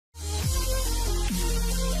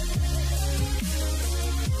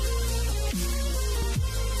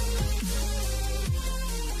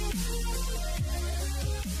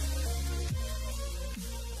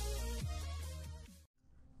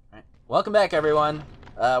Welcome back, everyone.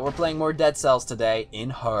 We're playing more Dead Cells today in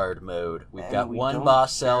hard mode. We've got one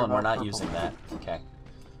boss cell, and we're not using that. Okay.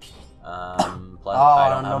 I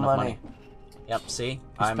don't have enough money. Yep, see?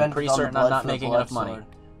 I'm pretty certain I'm not making enough money.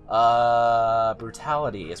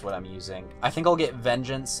 Brutality is what I'm using. I think I'll get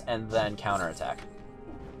Vengeance and then Counterattack.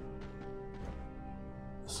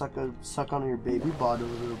 Suck on your baby bottle,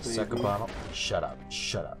 little baby. Suck a bottle. Shut up.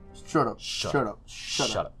 Shut up. Shut up. Shut up.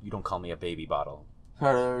 Shut up. You don't call me a baby bottle.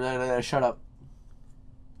 Shut up.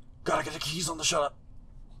 Gotta get the keys on the shut up.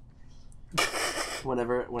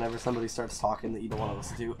 Whenever somebody starts talking that you don't want to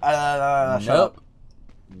listen to. Nope. Shut up.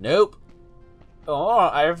 Nope. Oh,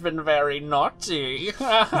 I've been very naughty.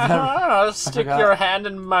 Stick your hand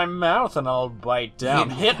in my mouth and I'll bite down.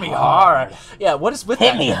 Hit me hard. Yeah, what is with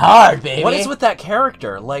that? Hit me hard, baby. What is with that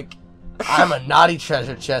character? Like, I'm a naughty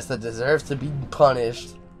treasure chest that deserves to be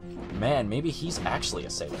punished. Man, maybe he's actually a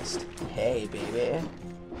sadist. Hey, baby.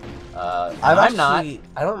 I'm not.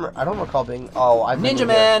 I don't recall being. Oh, I've been Ninja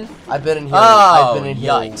Man. I've been in here. Oh, I've been in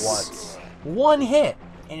here yikes. once. One hit,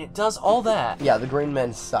 and it does all that. Yeah, the green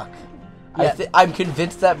men suck. Yeah. I'm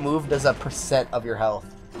convinced that move does a % of your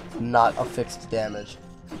health, not a fixed damage.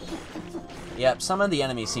 Yep, some of the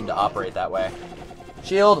enemies seem to operate that way.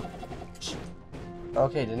 Shield.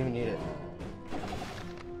 Okay, didn't even need it.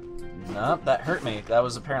 Nope, that hurt me. That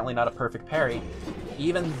was apparently not a perfect parry,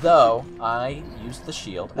 even though I used the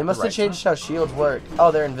shield. They must have changed how shields work.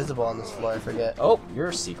 Oh, they're invisible on this floor, I forget. Oh, you're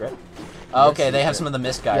a secret. Okay, they have some of the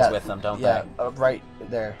mist guys with them, don't they? Yeah, right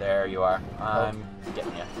there. There you are. I'm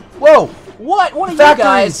getting you. Whoa! What? One of you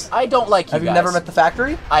guys? I don't like you guys. Have you never met the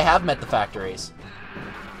factory? I have met the factories.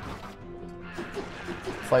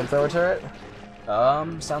 Flamethrower turret?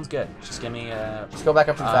 Sounds good. Just give me Just go back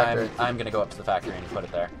up to the factory. I'm gonna go up to the factory and put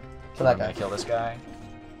it there. Kill that I'm guy. gonna kill this guy.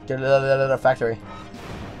 Get to the factory.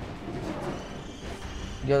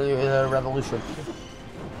 Get to the revolution.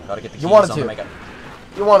 Gotta get the keys You wanted on the to. makeup.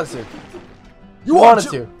 You wanted to. You wanted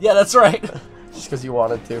to. Yeah, that's right. Just because you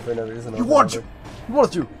wanted to for no reason. You wanted to. You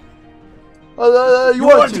wanted to. You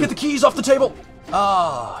wanted to get the keys off the table.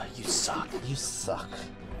 Ah, you suck. You suck.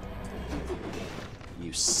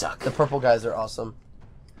 You suck. The purple guys are awesome.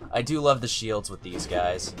 I do love the shields with these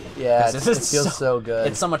guys. Yeah, it feels so good.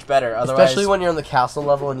 It's so much better. Otherwise, especially when you're on the castle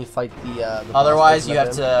level and you fight the otherwise, you have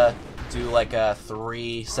to do like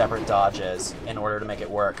 3 separate dodges in order to make it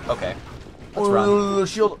work. Okay, let's run.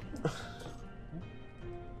 Shield.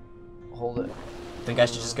 Hold it. Think I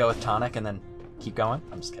should just go with tonic and then keep going?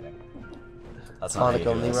 I'm just kidding. That's not tonic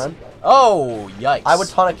only run. Oh, yikes! I would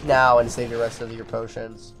tonic now and save the rest of your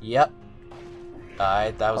potions. Yep.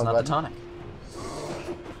 That was not the tonic.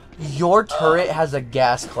 Your turret has a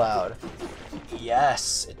gas cloud.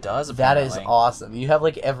 Yes, it does. Apparently. That is awesome. You have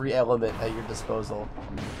like every element at your disposal.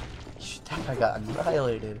 That guy got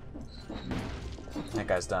annihilated. That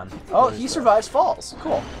guy's done. Oh, he survives falls.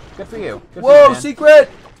 Cool. Good for you. Good Whoa, for you, man. secret!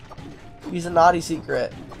 He's a naughty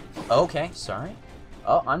secret. Okay, sorry.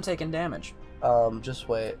 Oh, I'm taking damage. Just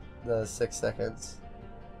wait the 6 seconds.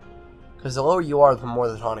 Because the lower you are, the more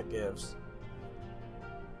the tonic gives.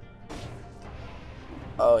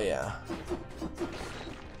 Oh, yeah.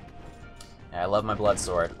 I love my blood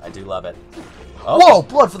sword. I do love it. Oh. Whoa!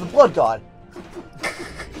 Blood for the blood god!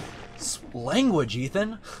 Language,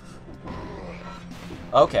 Ethan!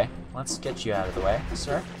 Okay, let's get you out of the way,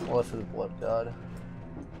 sir. Blood for the blood god.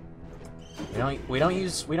 We don't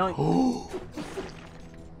use...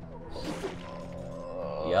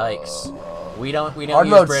 Yikes. We don't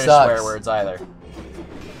use British swear words either.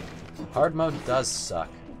 Hard mode does suck.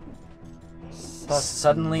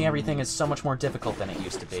 Suddenly everything is so much more difficult than it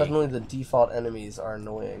used to be. Suddenly the default enemies are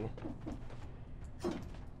annoying.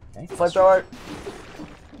 Okay, flamethrower!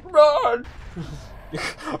 Run!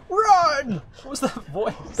 Run! What was that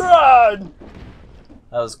voice? Run!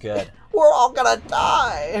 That was good. We're all gonna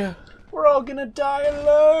die! We're all gonna die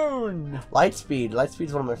alone! Lightspeed.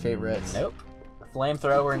 Lightspeed's one of my favorites. Nope.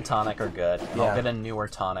 Flamethrower and tonic are good. Yeah. I'll get a newer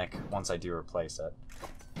tonic once I do replace it.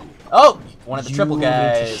 Oh! One of the triple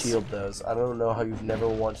guys! You need to shield those. I don't know how you've never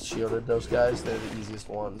once shielded those guys. They're the easiest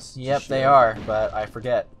ones. Yep, they are, but I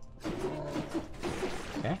forget.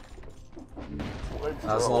 Okay.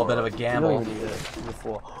 That was a little bit of a gamble. You don't even need it.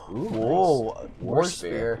 Ooh, whoa, nice. war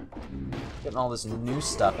spear. Getting all this new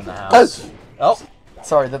stuff in the house. Oh!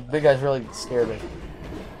 Sorry, the big guys really scared me.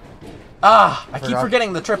 Ah! I keep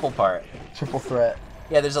forgetting the triple part. Triple threat.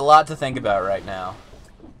 Yeah, there's a lot to think about right now.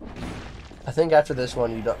 I think after this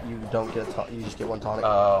one, you don't get you just get one tonic.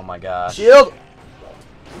 Oh my gosh. Shield!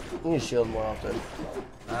 You need shield more often.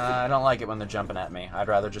 I don't like it when they're jumping at me. I'd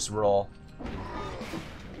rather just roll.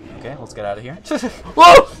 Okay, let's get out of here.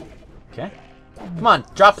 Whoa! Okay. Come on,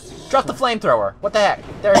 drop the flamethrower. What the heck?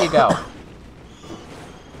 There you go.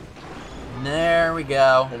 There we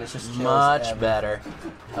go. And it's just much better.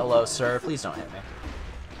 Hello, sir. Please don't hit me.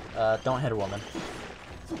 Don't hit a woman.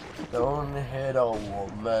 Don't hit a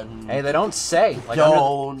woman. Hey, they don't say. Like,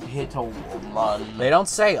 don't hit a woman. They don't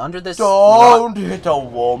say under this. Don't hit a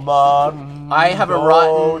woman. I have a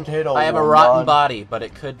rotten body, but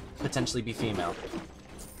it could potentially be female.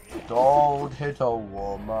 Don't hit a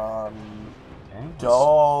woman. Okay.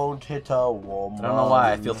 Don't hit a woman. I don't know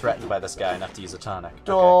why I feel threatened by this guy enough to use a tonic.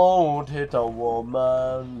 Don't hit a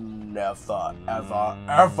woman. Never, ever,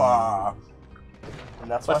 ever. And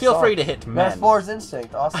that's but feel free to hit men. That's Force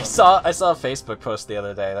Instinct. Awesome. I saw a Facebook post the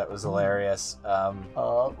other day that was hilarious.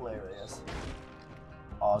 Hilarious.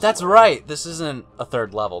 Awesome. That's right. This isn't a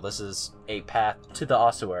third level. This is a path to the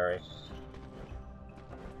ossuary.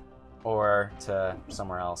 Or to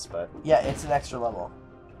somewhere else, but... Yeah, it's an extra level.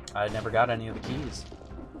 I never got any of the keys.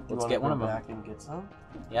 Let's get one of them. Back and get some?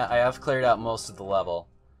 Yeah, I have cleared out most of the level.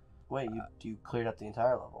 Wait, you cleared out the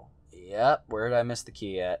entire level? Yep. Where did I miss the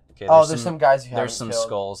key at? Okay, there's some guys you haven't There's some killed.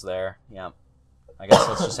 Skulls there. Yep. I guess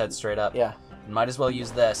let's just head straight up. Yeah. Might as well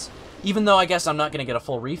use this. Even though I guess I'm not going to get a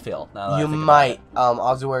full refill. Now that You I think might. about it.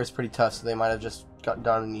 Osware is pretty tough, so they might have just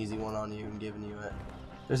done an easy one on you and given you it.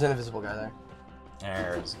 There's an invisible guy there.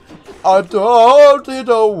 There's... I don't hit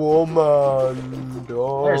a woman.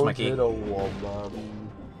 There's my key. Hit a woman.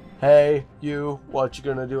 Hey, you, what you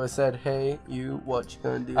gonna do? I said, hey, you, what you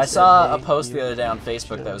gonna do? I saw a post the other day on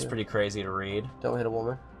Facebook that was pretty crazy to read. Don't hit a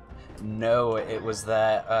woman? No, it was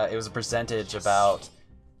that, it was a percentage about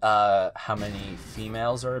how many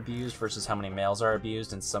females are abused versus how many males are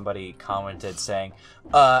abused, and somebody commented saying,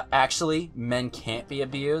 actually, men can't be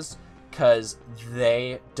abused because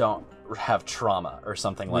they don't have trauma or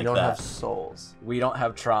something like that. We don't have souls. We don't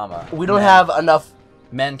have trauma. We don't have enough...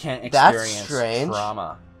 Men can't experience That's strange.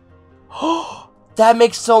 trauma. That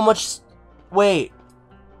makes so much... Wait.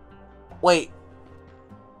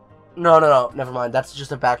 No. Never mind. That's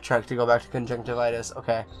just a backtrack to go back to conjunctivitis.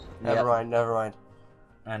 Okay. Never mind.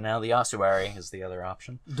 And now the ossuary is the other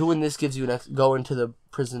option. Doing this gives you going to the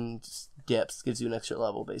prison depths gives you an extra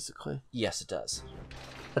level, basically. Yes, it does.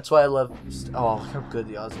 That's why I love... Oh, look how good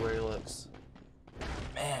the ossuary looks.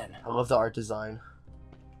 Man. I love the art design.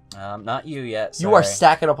 Not you yet. Sorry. You are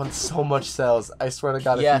stacking up on so much cells. I swear to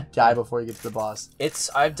God, if you die before you get to the boss.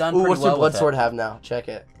 I've done pretty well with it. What's your blood sword have now? Check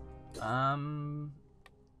it.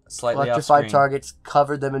 Slightly Electrified off-screen. targets,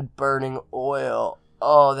 covered them in burning oil.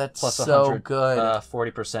 Oh, that's Plus so 100, good.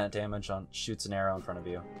 40% damage on shoots an arrow in front of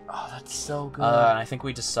you. Oh, that's so good. And I think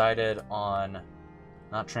we decided on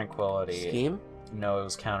not tranquility. Scheme? No, it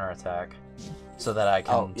was counterattack, so that I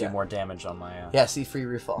can do more damage on my. Yeah, see, free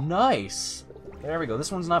refill. Nice. There we go.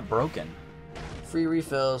 This one's not broken. Free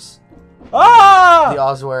refills. Ah! The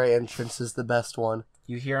ossuary entrance is the best one.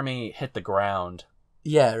 You hear me hit the ground.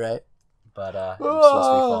 Yeah, right. But I'm supposed to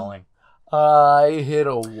be falling. I hit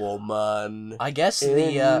a woman. I guess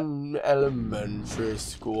in elementary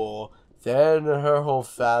school. Then her whole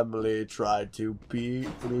family tried to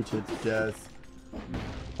beat me to death.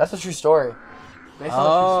 That's a true story.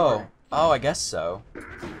 Oh, I guess so.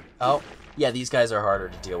 Oh, yeah, these guys are harder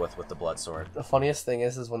to deal with the blood sword. The funniest thing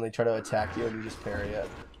is when they try to attack you and you just parry it.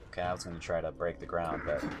 Okay, I was going to try to break the ground,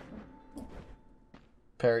 but...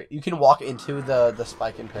 Parry. You can walk into the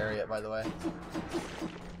spike and parry it, by the way.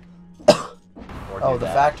 Oh, the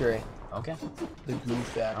factory. Okay. The goo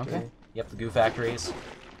factory. Okay. Yep, the goo factories.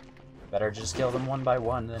 Better just kill them one by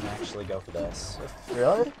one than actually go for this.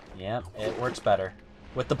 Really? Yep, it works better.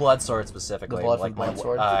 With the blood sword specifically. The blood like blood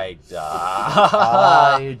sword? I died.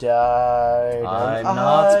 I died. I'm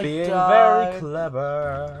not being very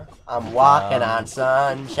clever. I'm walking on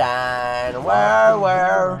sunshine.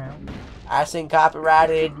 Where? I sing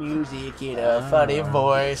copyrighted music in a funny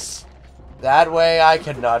voice. That way I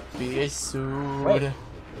cannot be sued.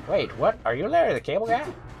 Wait, what? Are you Larry the Cable Guy?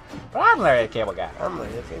 Well, I'm Larry the Cable Guy. I'm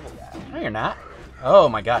Larry the Cable Guy. No, you're not. Oh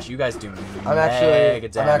my gosh, you guys do I'm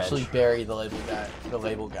damage. actually Barry the label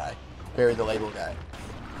guy. Barry the label guy.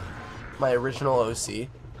 My original OC.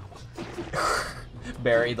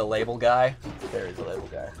 Barry the label guy. Barry the label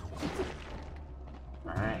guy.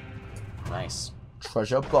 Alright. Nice.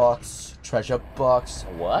 Treasure box. Treasure box.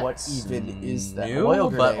 What even is that? New, Oil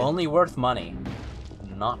grenade. but only worth money.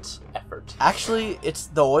 Not effort. Actually, it's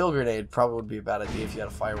the oil grenade probably would be a bad idea if you had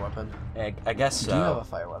a fire weapon. I guess so. Do you have a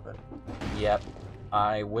fire weapon? Yep.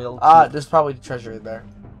 I will. There's probably treasure in there.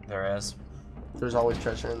 There is. There's always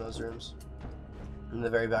treasure in those rooms. In the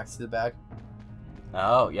very back to the bag.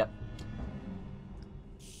 Oh, yep.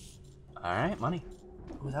 Alright, money.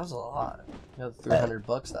 Ooh, that was a lot. You got 300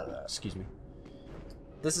 bucks out of that. Excuse me.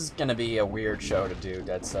 This is gonna be a weird show to do,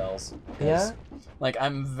 Dead Cells. Yeah? Like,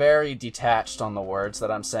 I'm very detached on the words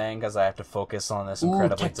that I'm saying because I have to focus on this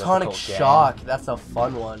incredibly difficult Tectonic game. Shock. That's a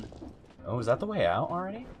fun one. Oh, is that the way out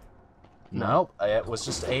already? Nope. It was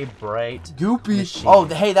just a bright Goopy. machine. Oh,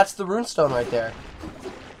 hey, that's the runestone right there.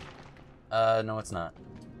 No, it's not.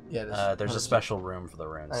 Yeah, there's a special room for the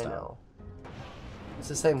runestone. I know. It's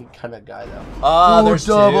the same kind of guy, though. Oh, there's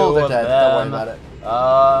double. two They're of dead. them. Don't worry about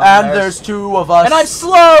it. And there's 2 of us. And I'm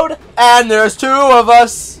slowed! And there's 2 of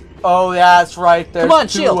us. Oh, yeah, that's right. There's Come on,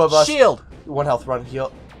 2 shield, of us. shield! 1 health, run,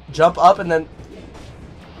 heal. Jump up and then...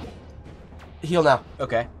 Heal now.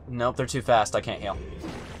 Okay. Nope, they're too fast. I can't heal.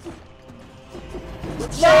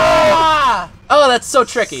 Yeah! Oh, that's so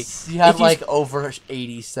tricky. You have, If you- like, over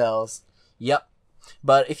 80 cells. Yep.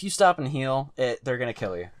 But if you stop and heal, they're gonna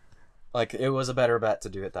kill you. Like, it was a better bet to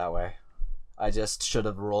do it that way. I just should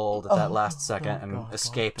have rolled at that last second and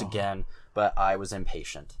escaped again, but I was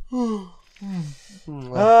impatient. We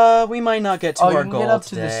might not get to our you can goal get up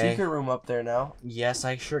today. to the secret room up there now. Yes,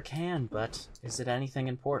 I sure can, but is it anything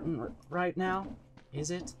important right now?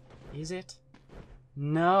 Is it? Is it?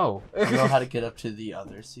 No. You know how to get up to the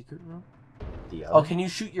other secret room? The Oh, other? can you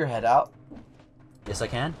shoot your head out? Yes, I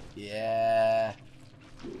can. Yeah.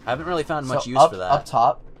 I haven't really found much use up, for that. Up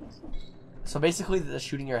top. So basically, the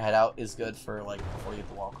shooting your head out is good for like before you hit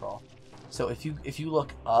the wall crawl. So if you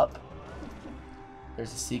look up,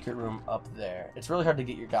 there's a secret room up there. It's really hard to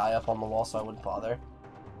get your guy up on the wall, so I wouldn't bother.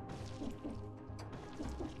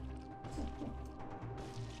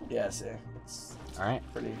 Yeah, see, it's All right,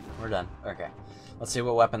 pretty. we're done. Okay, let's see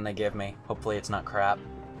what weapon they give me. Hopefully, it's not crap.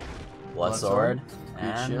 Blood sword Green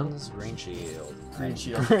and shield? green shield. Green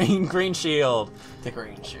shield. Green shield. The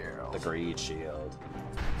green shield. The green shield.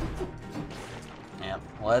 Yeah,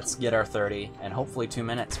 let's get our 30 and hopefully 2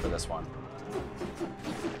 minutes for this one.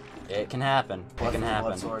 It can happen. It can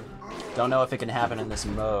happen. Don't know if it can happen in this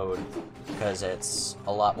mode because it's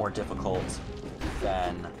a lot more difficult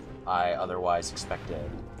than I otherwise expected.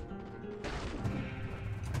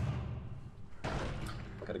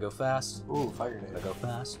 Gotta go fast. Ooh, fire grenade. Gotta go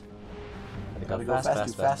fast. Gotta go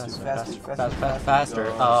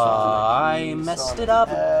Faster. I messed it up.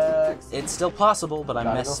 It's still possible, but I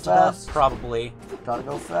messed it up, probably. Gotta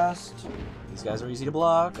go fast. These guys are easy to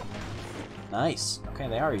block. Nice. Okay,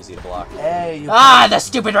 they are easy to block. Hey, you The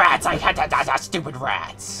stupid rats! I had the stupid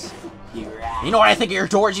rats! You rat. You know what I think of your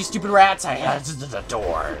doors, you stupid rats? I had the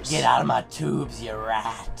doors. Get out of my tubes, you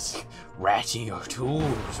rat. Rats in your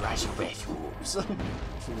tubes, rats in your tubes.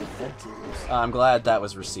 I'm glad that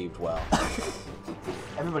was received well.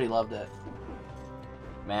 Everybody loved it.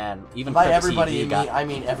 Man, even By Crypt everybody, TV I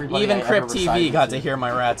mean everybody. even I Crypt ever TV recited got to hear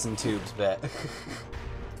my rats in tubes bit.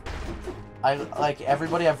 I like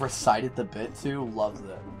everybody I've recited the bit to loves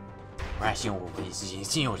it. Rats in your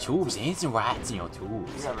tubes, it's rats in your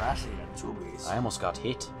tubes. I almost got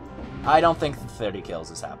hit. I don't think 30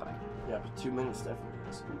 kills is happening. Yeah, but 2 minutes definitely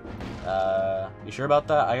is. You sure about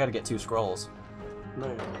that? I gotta get 2 scrolls. No,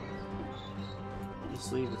 you're not.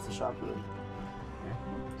 Just leave, it's the shop room.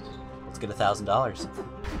 Let's get $1,000.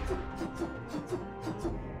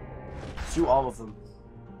 Do all of them.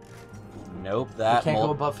 Nope, It that can't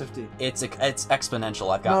go above 50. it's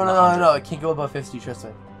exponential. I've got No, it can't go above 50, trust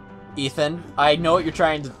me. Ethan, I know what you're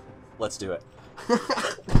trying to. Let's do it.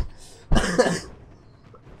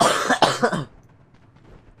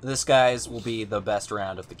 This guys will be the best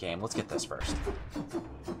round of the game. Let's get this first.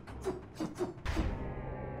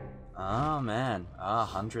 Oh man,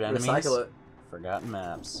 100 enemies. Recycle it. Forgotten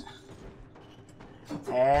maps.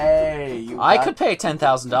 Hey, I could pay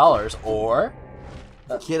 $10,000 or.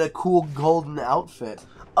 Get a cool golden outfit.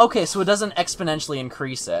 Okay, so it doesn't exponentially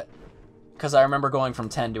increase it. Because I remember going from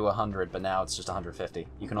 10 to 100, but now it's just 150.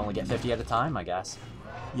 You can only get 50 at a time, I guess.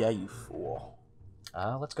 Yeah, you fool.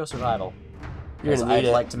 Let's go survival. You're gonna need I'd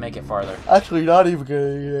it. like to make it farther. Actually, not even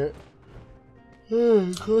gonna need it. No,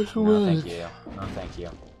 thank you. No, thank you.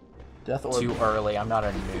 Death orb. Too early. I'm not a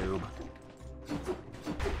noob.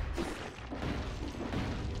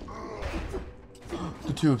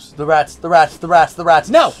 The tubes. The rats. The rats. The rats. The rats.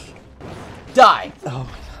 No! Die! Oh my god.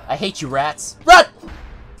 I hate you, rats. Rat!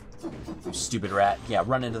 You stupid rat. Yeah,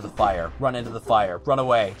 run into the fire. Run into the fire. Run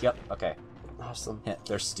away. Yep, okay. Awesome.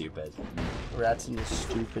 They're stupid. Rats in your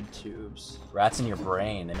stupid tubes. Rats in your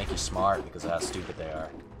brain. They make you smart because of how stupid they are.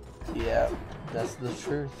 Yeah, that's the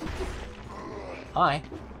truth. Hi.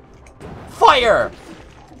 Fire!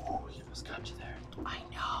 Oh, he almost got you there. I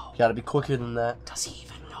know. You gotta be quicker than that. Does he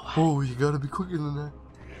even know how? Oh, you gotta be quicker than that.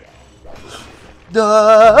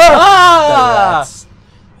 Ah!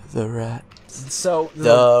 The rats. So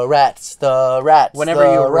The rats. whenever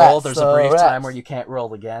you roll, rats, there's a brief rats. time where you can't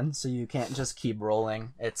roll again, so you can't just keep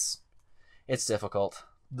rolling. It's difficult.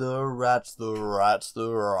 The rats.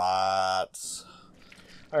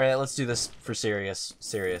 All right, let's do this for serious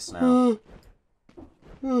now.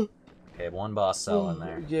 Okay, one boss cell in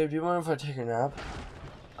there. Gabe, do you mind if I take a nap?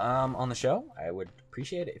 On the show, I would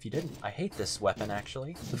appreciate it if you didn't. I hate this weapon,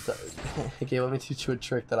 actually. Okay, let me teach you a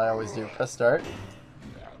trick that I always do. Press start.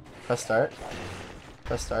 Press start.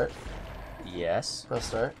 Press start. Yes. Press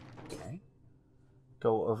start. Okay.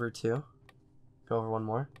 Go over 2. Go over 1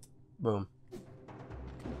 more. Boom.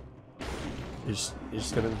 You're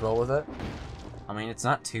just gonna roll with it? I mean, it's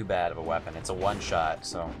not too bad of a weapon. It's a one-shot,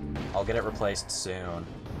 so I'll get it replaced soon.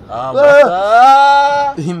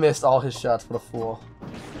 Ah! He missed all his shots. What a fool.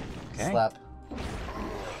 Okay. Slap.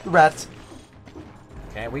 Rats.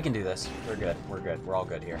 Okay, we can do this. We're good. We're all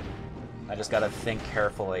good here. I just gotta think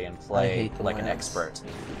carefully and play like an expert.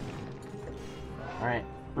 Alright.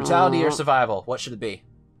 Brutality or survival? What should it be?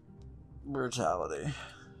 Brutality.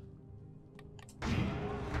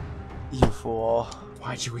 You fool.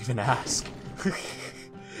 Why'd you even ask?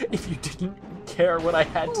 If you didn't care what I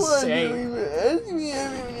had to say.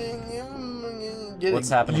 What's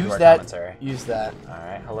happening to our commentary? Use that.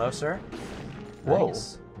 Alright, hello, sir? Whoa.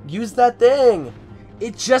 Nice. Use that thing!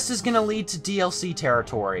 It just is gonna lead to DLC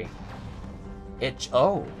territory.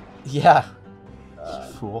 Oh. Yeah.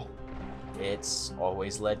 Fool. It's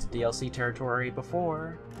always led to DLC territory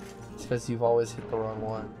before. It's because you've always hit the wrong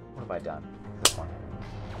one. What have I done? This one.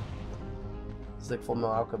 It's like Full Metal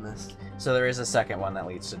Alchemist. So there is a second one that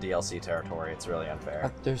leads to DLC territory. It's really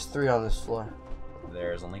unfair. There's 3 on this floor.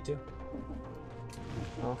 There's only 2.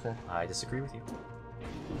 Okay. I disagree with you.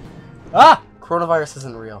 Ah! Coronavirus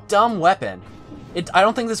isn't real. Dumb weapon. I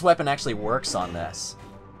don't think this weapon actually works on this.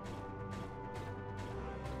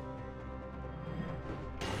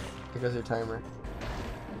 There goes your timer.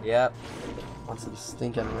 Yep. Want some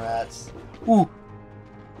stinking rats. Ooh.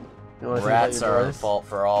 You know what I think about Rats your are doors? the fault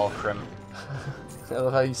for all crim. I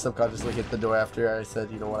love how you subconsciously hit the door after I said,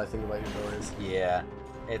 you know what I think about your doors. Yeah.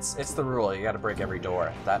 It's the rule. You gotta break every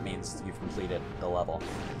door. That means you've completed the level.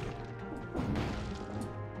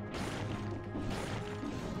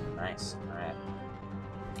 Nice. Alright.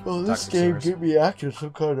 Oh, this game get me acting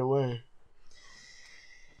some kind of way.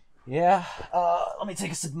 Yeah. Let me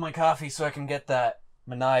take a sip of my coffee so I can get that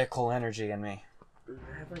maniacal energy in me.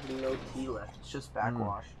 I have like no tea left. It's just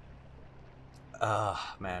backwash.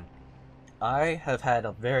 Man. I have had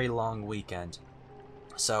a very long weekend.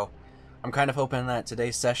 So, I'm kind of hoping that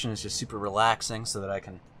today's session is just super relaxing so that I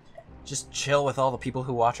can just chill with all the people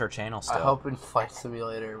who watch our channel still. I hope in Flight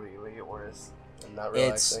Simulator we make it worse. And not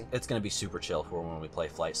relaxing. It's going to be super chill for when we play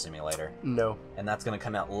Flight Simulator. No. And that's going to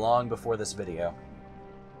come out long before this video.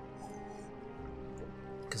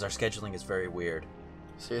 Because our scheduling is very weird.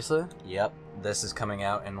 Seriously? Yep. This is coming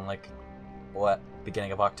out in like, what,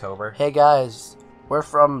 beginning of October? Hey guys, we're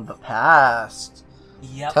from the past.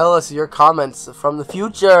 Yep. Tell us your comments from the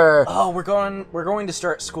future. Oh, we're going to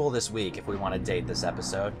start school this week if we want to date this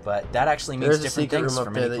episode, but that actually means There's different a secret things room for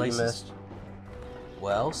up many there that you places. missed.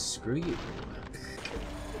 Well, screw you.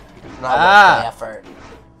 Not worth the effort.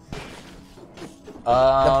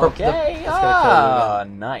 Okay. That's gonna kill you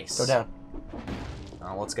again. Nice. Go down.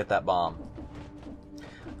 Let's get that bomb.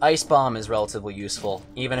 Ice bomb is relatively useful.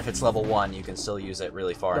 Even if it's level 1, you can still use it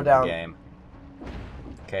really far into the game.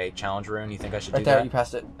 Okay, challenge rune. You think I should do Right there, that? you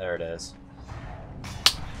passed it. There it is.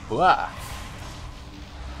 Hooah.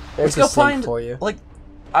 There's Let's go a sink find. for you. Like,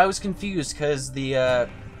 I was confused because the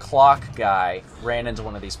clock guy ran into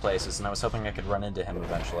one of these places, and I was hoping I could run into him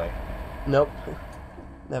eventually. Nope.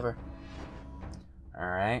 Never. All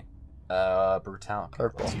right. Brutal.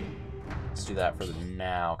 Purple. Let's do that for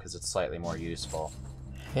now because it's slightly more useful.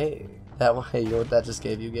 Hey, that one. Hey, you know what that just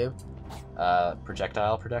gave you, Gabe?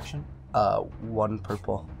 Projectile protection. 1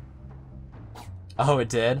 purple. Oh, it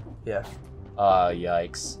did? Yeah.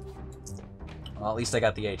 Yikes. Well, at least I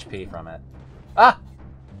got the HP from it. Ah!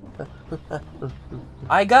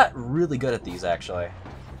 I got really good at these, actually.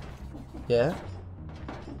 Yeah?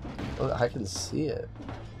 Oh, I can see it.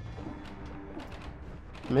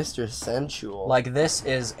 Mr. Sensual. Like, this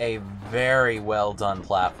is a very well done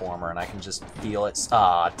platformer, and I can just feel it.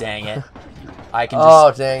 Ah, dang it. I can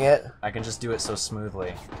just, dang it. I can just do it so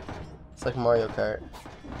smoothly. It's like Mario Kart.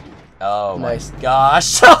 Oh Nice. my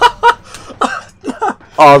gosh.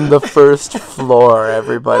 On the first floor,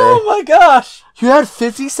 everybody. Oh my gosh. You had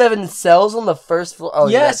 57 cells on the first floor? Oh,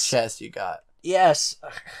 Yes. yeah, chest you got. Yes.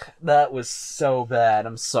 That was so bad.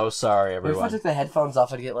 I'm so sorry, What if I everyone. took the headphones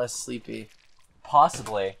off, I'd get less sleepy?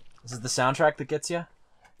 Possibly. Is it the soundtrack that gets you?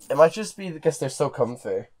 It might just be because they're so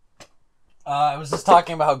comfy. I was just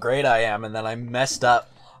talking about how great I am, and then I messed up.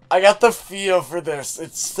 I got the feel for this.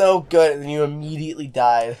 It's so good, and then you immediately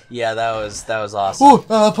died. Yeah, that was awesome. Ooh,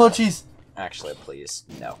 punchies. Actually, please,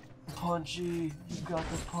 no. Punchy, you got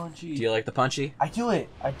the punchy. Do you like the punchy? I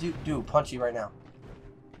do punchy right now.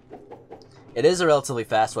 It is a relatively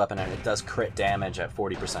fast weapon, and it does crit damage at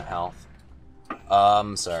 40% health.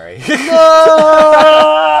 Sorry. No!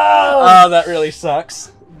 Oh, that really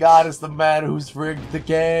sucks. God is the man who's rigged the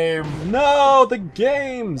game. No, the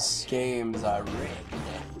games. Games are rigged.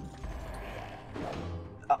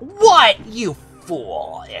 What, you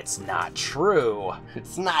fool? It's not true.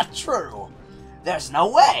 It's not true. There's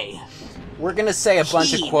no way. We're gonna say a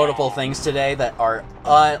bunch of quotable things today that are,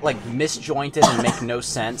 like, misjointed and make no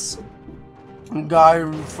sense.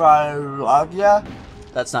 Yeah?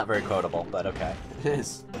 That's not very quotable, but okay. It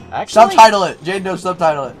is. Actually, Subtitle it. Jane Doe,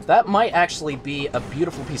 subtitle it. that might actually be a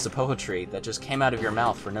beautiful piece of poetry that just came out of your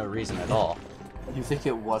mouth for no reason at all. You think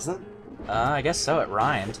it wasn't? I guess so, it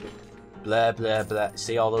rhymed. Blah, blah, blah.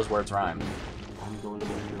 See, all those words rhyme. I'm going to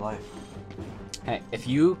live your life. Hey, if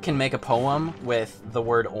you can make a poem with the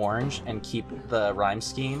word orange and keep the rhyme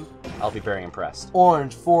scheme, I'll be very impressed.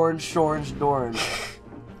 Orange, orange, orange, orange.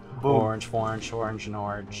 Boom. Orange, orange, orange, and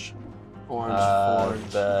orange. Orange,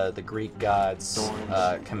 orange. The Greek gods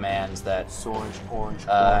command that Orange, orange,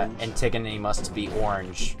 orange. Antigone must be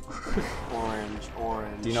orange. Orange,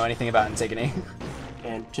 orange. Do you know anything about Antigone?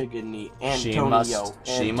 Antigone, She Antonio,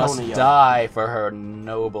 must die for her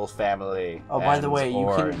noble family. Oh, by the way, you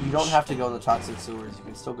orange. don't have to go in the toxic sewers. You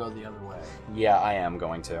can still go the other way. Yeah, I am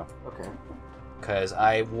going to. Okay. Because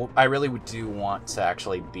I really do want to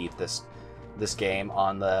actually beat this game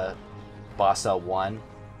on the boss L1,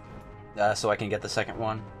 so I can get the second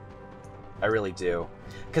one. I really do.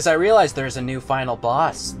 Because I realized there's a new final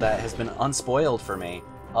boss that has been unspoiled for me,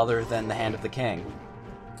 other than the Hand of the King.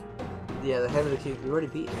 Yeah, the Hand of the King, you already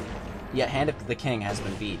beat him. Yeah, Hand of the King has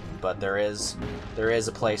been beaten, but there is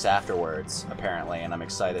a place afterwards, apparently, and I'm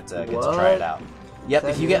excited to get to try it out. Yep,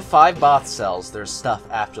 if you get 5 boss cells, there's stuff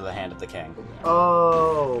after the Hand of the King.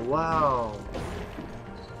 Oh, wow.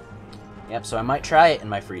 Yep, so I might try it in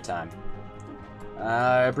my free time.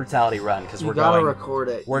 Brutality run, because we're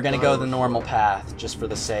going to go the normal path, just for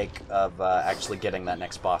the sake of actually getting that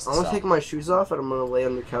next boss. I'm gonna take my shoes off and I'm gonna lay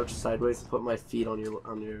on the couch sideways and put my feet on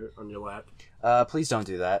your lap. Please don't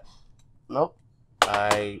do that. Nope.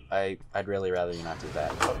 I'd really rather you not do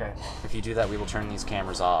that. Okay. If you do that, we will turn these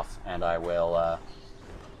cameras off, and I will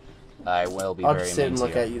be I'll very mean to you. I'll just sit and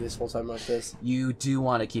look at you this whole time like this. You do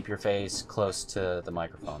want to keep your face close to the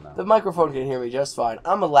microphone, though. The microphone can hear me just fine.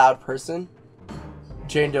 I'm a loud person.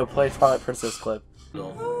 Jane Doe, play Twilight Princess clip.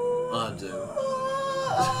 No, I do.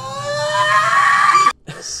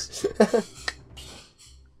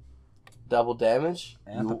 Double damage?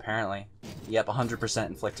 Yep, apparently. Yep, 100%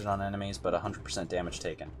 inflicted on enemies, but 100% damage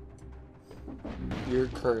taken. You're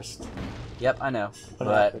cursed. Yep, I know. What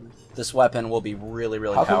but happened? this weapon will be really,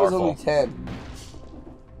 really How come it was powerful. only 10?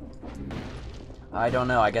 I don't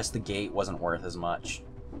know. I guess the gate wasn't worth as much.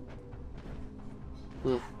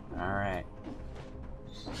 Alright.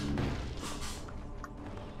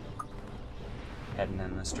 Heading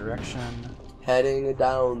in this direction. Heading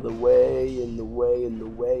down the way, and the way, and the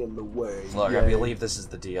way, and the way. Look, I believe this is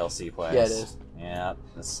the DLC place. Yeah, it is. Yeah,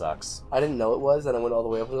 this sucks. I didn't know it was, and I went all the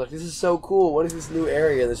way up. I was like, this is so cool. What is this new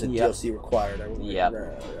area? There's a DLC required. I went like, Yep. rah, rah,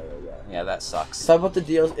 rah, rah. Yeah, that sucks. So about the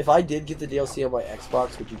DLC, if I did get the DLC on my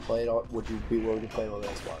Xbox, would you play it on? Would you be willing to play it on the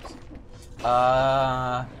Xbox?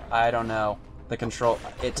 I don't know. The control.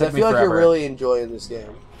 It I took me feel like forever. you're really enjoying this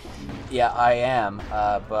game. Yeah, I am.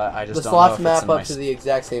 But I just The don't know slots if it's map in up my to the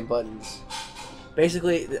exact same buttons.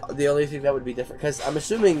 Basically, the only thing that would be different, because I'm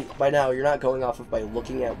assuming by now you're not going off of by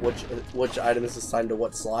looking at which item is assigned to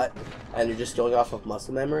what slot, and you're just going off of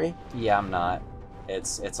muscle memory. Yeah, I'm not.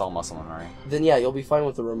 It's all muscle memory. Then yeah, you'll be fine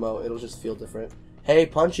with the remote. It'll just feel different. Hey,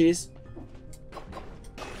 punchies.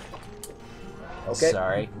 Okay.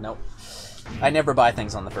 Sorry. Nope. I never buy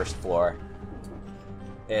things on the first floor.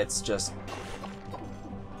 It's just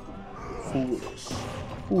Foolish.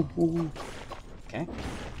 okay.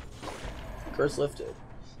 Curse lifted.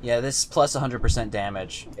 Yeah, this plus 100%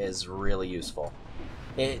 damage is really useful.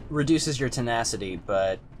 It reduces your tenacity,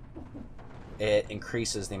 but it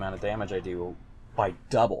increases the amount of damage I do by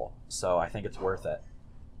double, so I think it's worth it.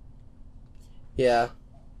 Yeah.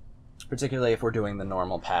 Particularly if we're doing the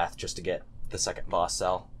normal path just to get the second boss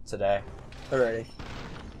cell today. Alrighty.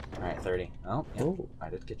 Alright, 30. Oh, yeah, Ooh. I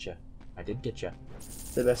did get you. I did get you.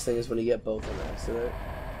 The best thing is when you get both on accident.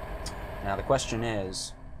 Now the question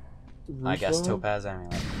is, I guess Respawn? Topaz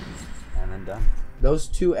Amulet. And then done. Those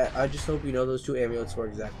two, I just hope you know those two amulets were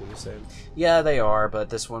exactly the same. Yeah, they are, but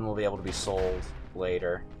this one will be able to be sold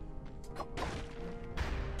later.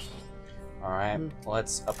 Alright,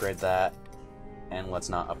 let's upgrade that. And let's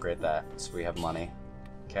not upgrade that, so we have money.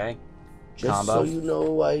 Okay? Just Combo. so you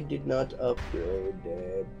know, I did not upgrade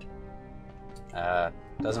it.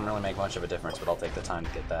 Doesn't really make much of a difference, but I'll take the time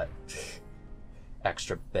to get that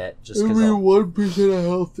extra bit. Just because Every 1% of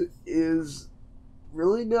health is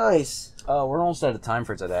really nice. Oh, we're almost out of time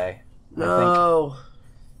for today. No.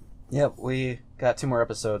 Yep, we got 2 more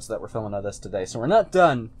episodes that we're filming of this today, so we're not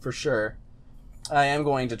done for sure. I am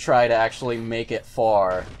going to try to actually make it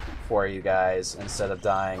far for you guys instead of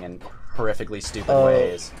dying in horrifically stupid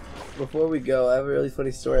ways. Before we go, I have a really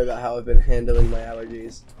funny story about how I've been handling my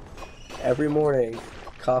allergies. Every morning,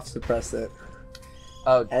 cough suppressant.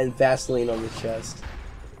 Oh, And Vaseline on the chest.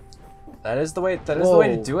 that is the way. That is the way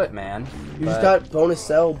to Whoa. do it, man. You just got bonus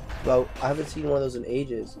cell, but I haven't seen one of those in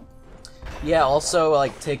ages. Yeah. Also,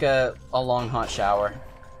 like, take a long hot shower.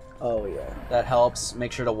 Oh yeah. That helps.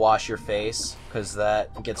 Make sure to wash your face because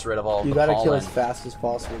that gets rid of all You the gotta pollen. kill as fast as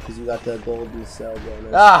possible because you got the golden cell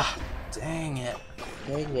bonus. Ah, dang it.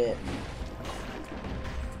 Dang it.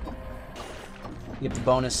 Yep, the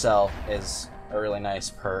bonus cell is a really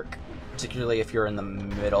nice perk, particularly if you're in the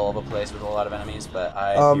middle of a place with a lot of enemies. But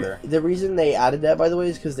The reason they added that, by the way,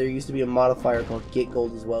 is because there used to be a modifier called Get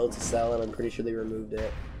Gold as well. It's a cell, and I'm pretty sure they removed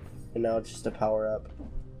it. And now it's just a power up.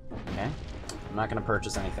 Okay. I'm not gonna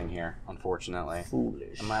purchase anything here, unfortunately.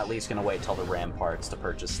 Foolish. I'm at least gonna wait till the ramparts to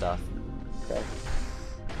purchase stuff. Okay.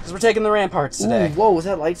 Because we're taking the ramparts today. Ooh, whoa, was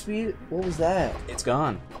that light speed? What was that? It's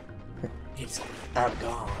gone. I'm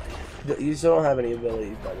gone. You still don't have any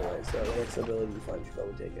abilities, by the way, so the next ability you find, you should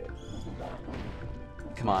probably take it.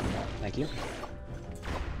 Come on. Thank you.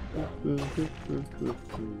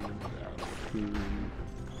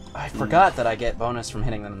 I forgot that I get bonus from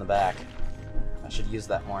hitting them in the back. I should use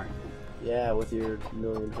that more. Yeah, with your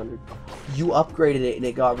 1,100,000. You upgraded it and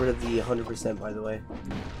it got rid of the 100%, by the way.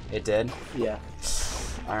 It did? Yeah.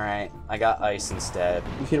 Alright, I got ice instead.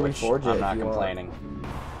 You can which reforge it I'm if not you want. complaining.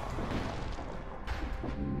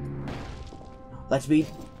 Lightspeed.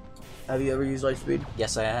 Have you ever used Lightspeed?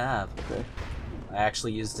 Yes, I have. Okay. I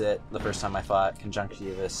actually used it the first time I fought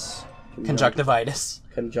conjunctivitis. Conjunctive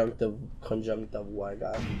Y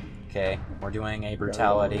guy. Okay, we're doing a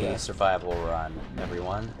brutality Yeah. survival run,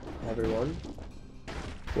 everyone. Everyone,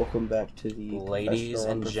 welcome back to the Ladies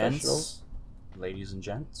and Professional gents. Ladies and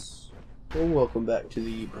gents. Well, welcome back to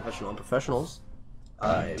the Professional and Professionals.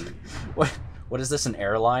 What is this, an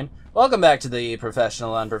airline? Welcome back to the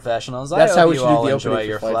Professional Unprofessionals. That's I how hope we you should all do the enjoy opening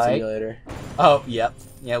your for Flight flight. Simulator. Oh, yep.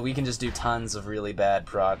 Yeah, we can just do tons of really bad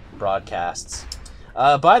broadcasts.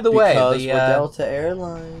 By the way, Because we're Delta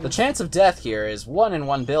Airlines. the chance of death here is 1 in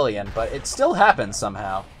 1 billion, but it still happens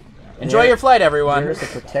somehow. Enjoy There- your flight, everyone. There's a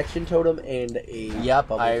protection totem and a Yep,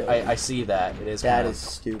 bubble I totem. see that. It is. That kind of- is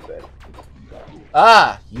stupid.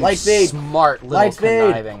 Ah, you Light speed. smart little Light speed.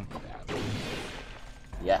 conniving.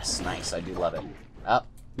 Yes, nice. I do love it. Up.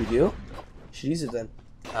 You do? Should use it then.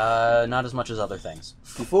 Not as much as other things.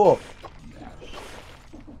 You fool.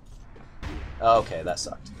 Okay, that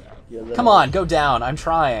sucked. You little, Come on, go down. I'm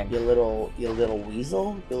trying. You little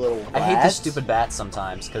weasel. You little. I hate rat. these stupid bats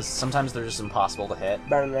sometimes, because sometimes they're just impossible to hit.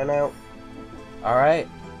 Burn that out. Alright.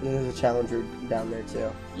 And there's a challenger down there too.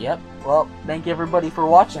 Yep. Well, thank you everybody for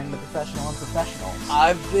watching The Professional Unprofessionals.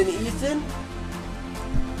 I've been Ethan,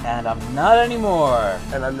 And I'm not anymore.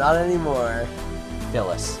 and I'm not anymore.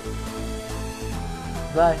 Phyllis.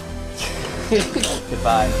 Bye.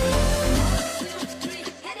 Goodbye.